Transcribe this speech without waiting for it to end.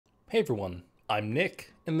Hey everyone, I'm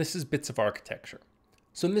Nick, and this is Bits of Architecture.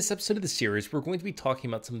 So in this episode of the series, we're going to be talking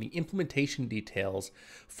about some of the implementation details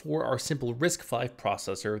for our simple RISC-V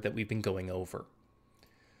processor that we've been going over.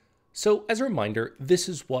 So as a reminder, this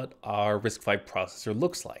is what our RISC-V processor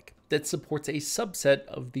looks like, that supports a subset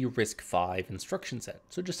of the RISC-V instruction set,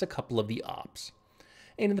 so just a couple of the ops.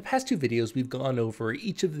 And in the past two videos, we've gone over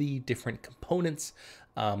each of the different components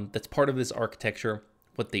that's part of this architecture,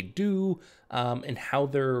 what they do, and how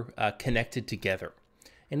they're connected together.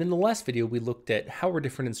 And in the last video, we looked at how our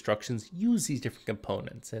different instructions use these different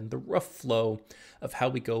components and the rough flow of how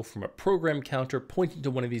we go from a program counter pointing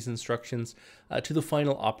to one of these instructions to the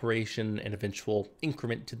final operation and eventual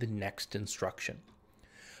increment to the next instruction.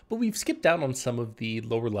 But we've skipped out on some of the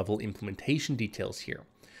lower level implementation details here.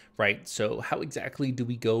 Right, so how exactly do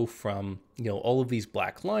we go from, all of these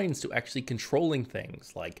black lines to actually controlling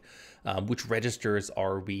things like which registers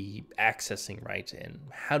are we accessing, right? And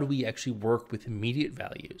how do we actually work with immediate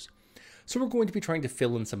values? So we're going to be trying to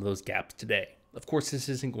fill in some of those gaps today. Of course, this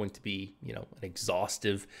isn't going to be, an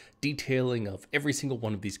exhaustive detailing of every single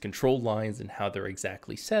one of these control lines and how they're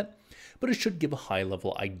exactly set, but it should give a high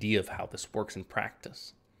level idea of how this works in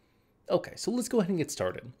practice. Okay, so let's go ahead and get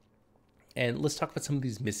started. And let's talk about some of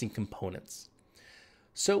these missing components.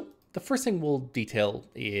 So the first thing we'll detail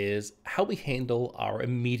is how we handle our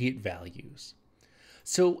immediate values.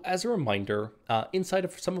 So as a reminder, inside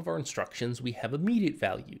of some of our instructions, we have immediate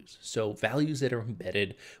values. So values that are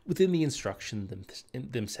embedded within the instruction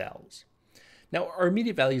themselves. Now, our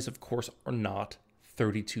immediate values, of course, are not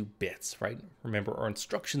 32 bits, right? Remember, our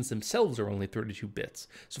instructions themselves are only 32 bits.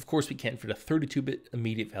 So of course we can't fit a 32-bit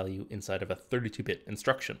immediate value inside of a 32-bit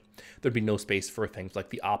instruction. There'd be no space for things like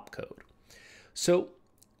the opcode. So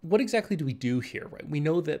what exactly do we do here, right? We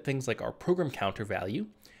know that things like our program counter value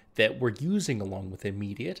that we're using along with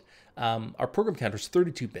immediate, our program counter is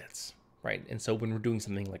 32 bits, right? And so when we're doing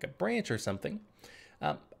something like a branch or something,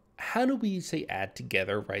 how do we say add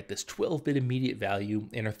together, right, this 12-bit immediate value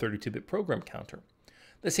in our 32-bit program counter?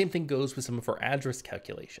 The same thing goes with some of our address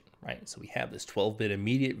calculation, right? So we have this 12-bit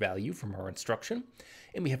immediate value from our instruction,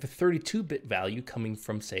 and we have a 32-bit value coming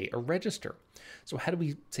from, say, a register. So how do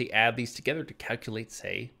we, say, add these together to calculate,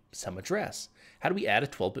 say, some address? How do we add a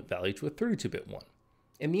 12-bit value to a 32-bit one?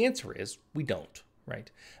 And the answer is we don't,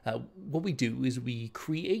 right? What we do is we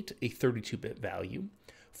create a 32-bit value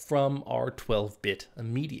from our 12-bit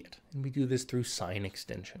immediate, and we do this through sign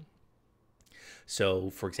extension. So,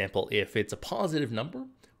 for example, if it's a positive number,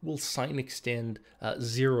 we'll sign extend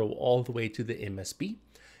 0 all the way to the MSB.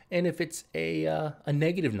 And if it's a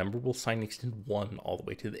negative number, we'll sign extend 1 all the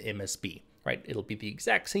way to the MSB, right? It'll be the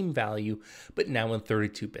exact same value, but now in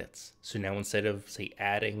 32 bits. So now instead of, say,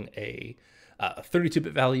 adding a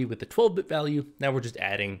 32-bit value with a 12-bit value, now we're just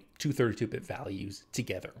adding two 32-bit values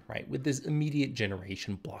together, right? With this immediate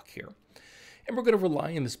generation block here. And we're going to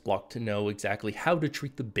rely on this block to know exactly how to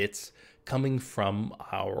treat the bits coming from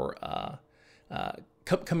our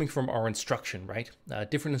instruction, right?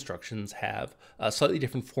 Different instructions have slightly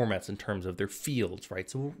different formats in terms of their fields, right?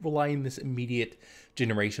 So we'll rely on this immediate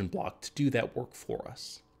generation block to do that work for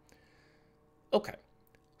us. Okay,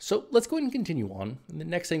 so let's go ahead and continue on. And the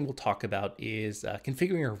next thing we'll talk about is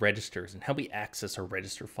configuring our registers and how we access our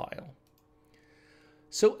register file.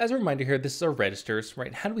 So as a reminder here, this is our registers,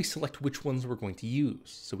 right? How do we select which ones we're going to use?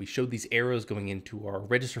 So we showed these arrows going into our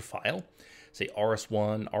register file, say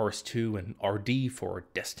RS1, RS2, and RD for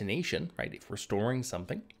destination, right? If we're storing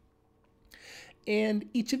something. And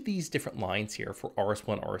each of these different lines here for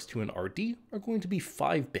RS1, RS2, and RD are going to be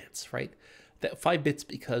 5 bits, right? That 5 bits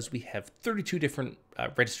because we have 32 different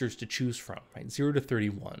registers to choose from, right? 0 to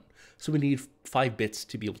 31. So we need 5 bits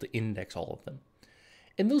to be able to index all of them.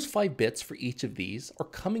 And those 5 bits for each of these are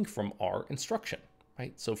coming from our instruction,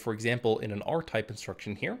 right? So for example, in an R-type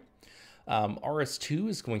instruction here, RS2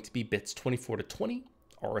 is going to be bits 24 to 20,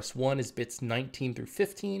 RS1 is bits 19 through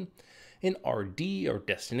 15, and RD, or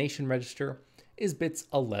destination register, is bits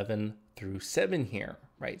 11 through 7 here,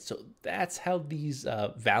 right? So that's how these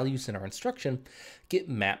values in our instruction get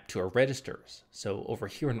mapped to our registers. So over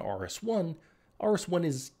here in RS1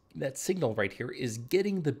 is that signal right here is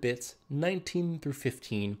getting the bits 19 through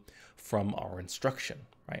 15 from our instruction,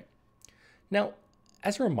 right? Now,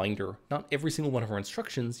 as a reminder, not every single one of our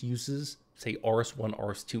instructions uses, say, RS1,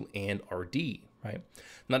 RS2, and RD, right?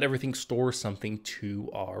 Not everything stores something to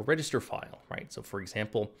our register file, right? So for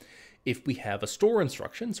example, if we have a store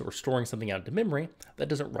instruction, so we're storing something out to memory, that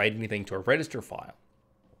doesn't write anything to our register file,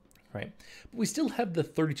 right? But we still have the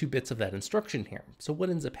 32 bits of that instruction here. So what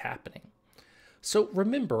ends up happening? So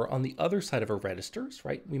remember, on the other side of our registers,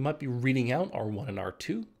 right, we might be reading out R1 and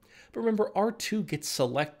R2, But remember, R2 gets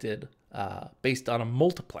selected based on a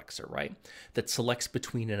multiplexer, right? That selects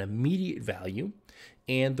between an immediate value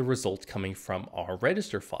and the result coming from our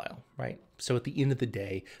register file, right? So at the end of the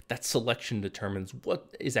day, that selection determines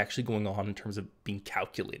what is actually going on in terms of being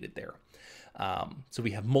calculated there. So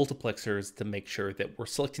we have multiplexers to make sure that we're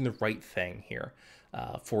selecting the right thing here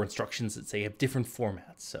for instructions that say have different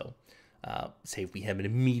formats. So say if we have an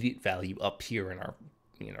immediate value up here in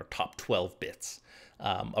our top 12 bits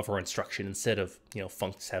of our instruction instead of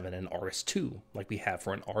funct7 and RISC-2 like we have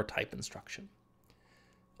for an R-type instruction.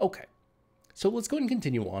 Okay, so let's go ahead and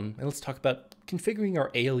continue on, and let's talk about configuring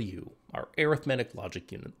our ALU, our arithmetic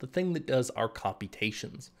logic unit, the thing that does our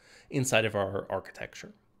computations inside of our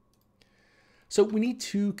architecture. So we need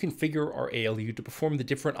to configure our ALU to perform the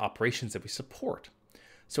different operations that we support.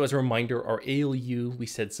 So as a reminder, our ALU, we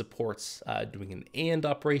said, supports doing an AND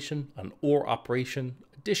operation, an OR operation,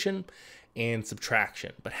 addition, and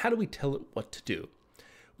subtraction. But how do we tell it what to do?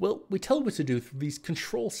 Well, we tell it what to do through these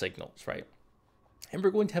control signals, right? And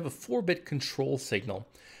we're going to have a 4-bit control signal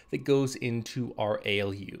that goes into our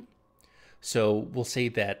ALU. So we'll say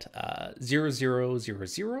that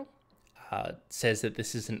 0000 says that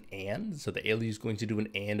this is an AND, so the ALU is going to do an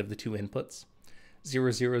AND of the two inputs.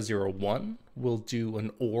 0001 will do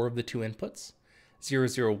an OR of the two inputs.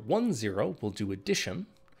 0010 will do addition,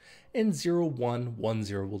 and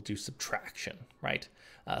 0110 will do subtraction, right?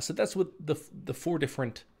 So that's what the 4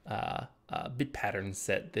 different bit patterns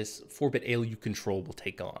that this 4-bit ALU control will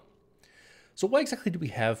take on. So why exactly do we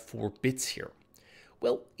have 4 bits here?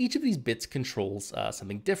 Well, each of these bits controls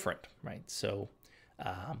something different, right? So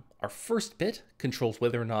our first bit controls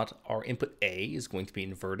whether or not our input A is going to be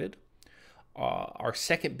inverted. Our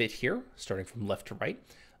second bit here, starting from left to right,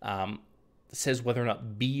 says whether or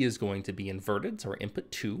not B is going to be inverted, so our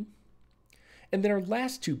input 2. And then our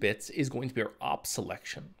last 2 bits is going to be our op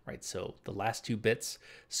selection, right? So the last 2 bits,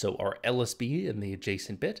 so our LSB and the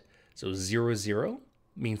adjacent bit. So 00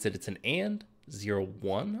 means that it's an AND,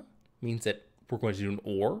 01 means that we're going to do an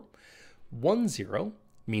OR, 10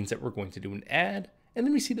 means that we're going to do an add, and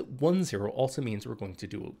then we see that 10 also means we're going to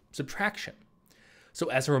do a subtraction. So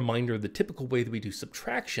as a reminder, the typical way that we do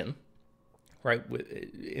subtraction, right,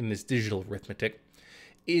 in this digital arithmetic,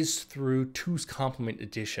 is through 2's complement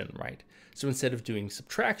addition, right? So instead of doing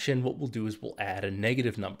subtraction, what we'll do is we'll add a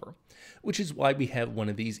negative number, which is why we have one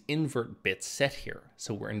of these invert bits set here.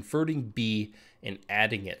 So we're inverting B and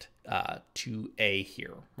adding it to A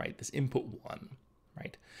here, right? This input 1,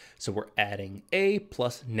 right? So we're adding A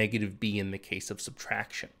plus negative B in the case of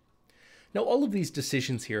subtraction. Now, all of these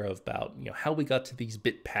decisions here about how we got to these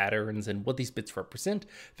bit patterns and what these bits represent,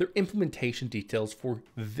 they're implementation details for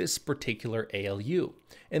this particular ALU.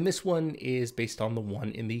 And this one is based on the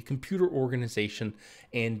one in the Computer Organization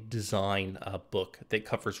and Design book that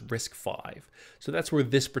covers RISC-V. So that's where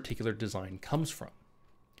this particular design comes from.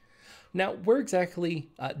 Now, where exactly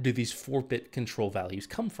do these 4-bit control values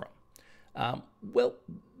come from? Well,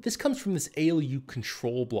 this comes from this ALU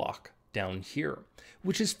control block down here,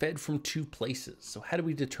 which is fed from 2 places. So how do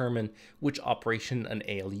we determine which operation an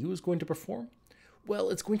ALU is going to perform? Well,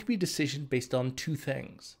 it's going to be a decision based on 2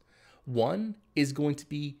 things. One is going to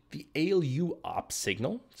be the ALU op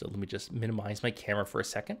signal. So let me just minimize my camera for a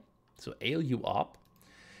second. So ALU op.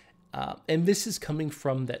 And this is coming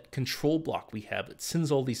from that control block we have that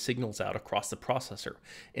sends all these signals out across the processor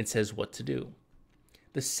and says what to do.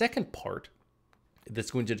 The second part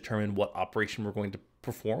that's going to determine what operation we're going to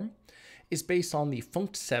perform is based on the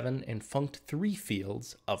funct7 and funct3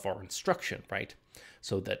 fields of our instruction, right?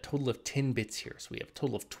 So that total of 10 bits here. So we have a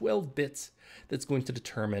total of 12 bits that's going to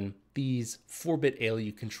determine these 4-bit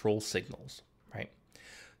ALU control signals, right?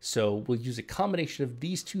 So we'll use a combination of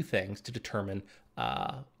these 2 things to determine,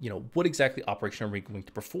 what exactly operation are we going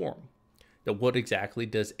to perform? Now, what exactly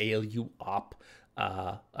does ALU op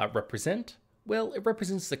represent? Well, it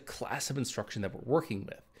represents the class of instruction that we're working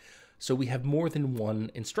with. So we have more than one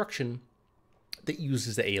instruction that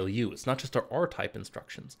uses the ALU. It's not just our R-type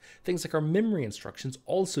instructions. Things like our memory instructions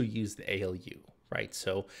also use the ALU, right?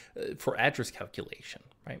 So for address calculation,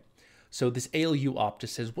 right? So this ALU op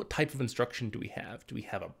just says, what type of instruction do we have? Do we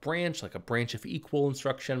have a branch, like a branch if equal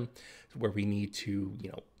instruction, where we need to,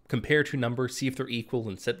 compare 2 numbers, see if they're equal,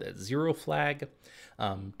 and set that 0 flag?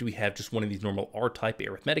 Do we have just one of these normal R-type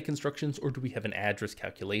arithmetic instructions, or do we have an address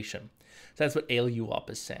calculation? So that's what ALU op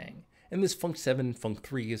is saying. And this funct7 and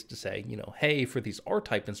funct3 is to say, hey, for these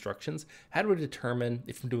R-type instructions, how do I determine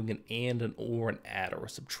if I'm doing an AND, an OR, an add, or a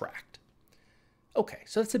subtract? Okay,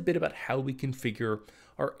 so that's a bit about how we configure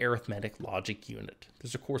our arithmetic logic unit.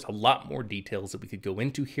 There's, of course, a lot more details that we could go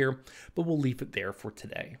into here, but we'll leave it there for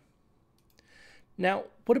today. Now,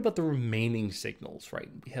 what about the remaining signals, right?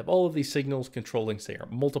 We have all of these signals controlling, say, our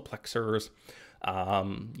multiplexers,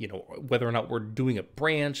 whether or not we're doing a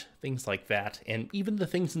branch, things like that, and even the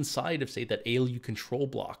things inside of, say, that ALU control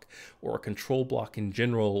block or a control block in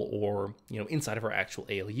general, or, inside of our actual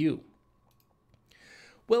ALU.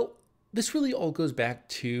 Well, this really all goes back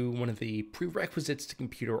to one of the prerequisites to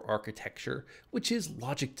computer architecture, which is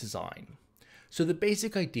logic design. So the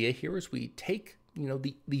basic idea here is we take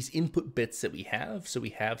these input bits that we have. So we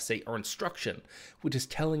have, say, our instruction, which is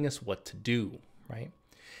telling us what to do, right?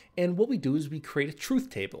 And what we do is we create a truth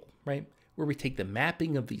table, right? Where we take the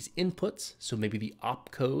mapping of these inputs, so maybe the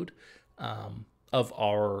opcode of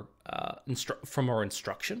our from our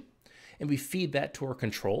instruction, and we feed that to our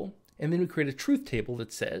control. And then we create a truth table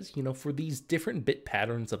that says, for these different bit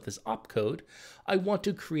patterns of this opcode, I want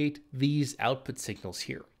to create these output signals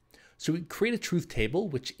here. So we create a truth table,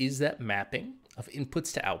 which is that mapping of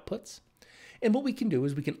inputs to outputs. And what we can do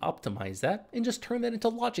is we can optimize that and just turn that into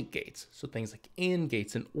logic gates. So things like AND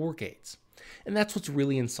gates and OR gates. And that's what's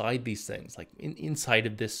really inside these things, like inside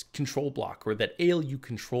of this control block or that ALU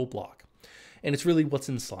control block. And it's really what's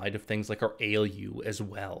inside of things like our ALU as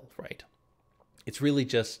well, right? It's really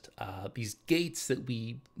just these gates that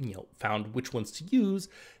we found which ones to use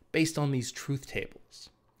based on these truth tables.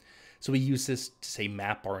 So we use this to, say,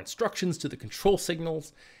 map our instructions to the control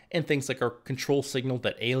signals and things like our control signal,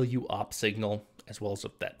 that ALU op signal, as well as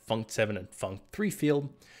that func7 and func3 field,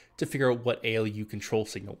 to figure out what ALU control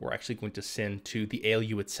signal we're actually going to send to the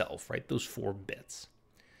ALU itself, right? Those 4 bits.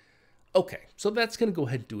 Okay, so that's going to go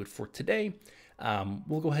ahead and do it for today.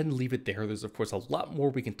 We'll go ahead and leave it there. There's, of course, a lot more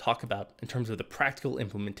we can talk about in terms of the practical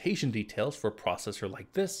implementation details for a processor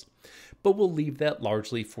like this, but we'll leave that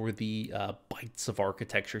largely for the Bytes of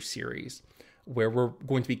Architecture series, where we're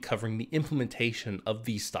going to be covering the implementation of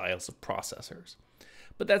these styles of processors.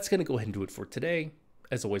 But that's going to go ahead and do it for today.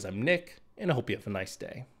 As always, I'm Nick, and I hope you have a nice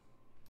day.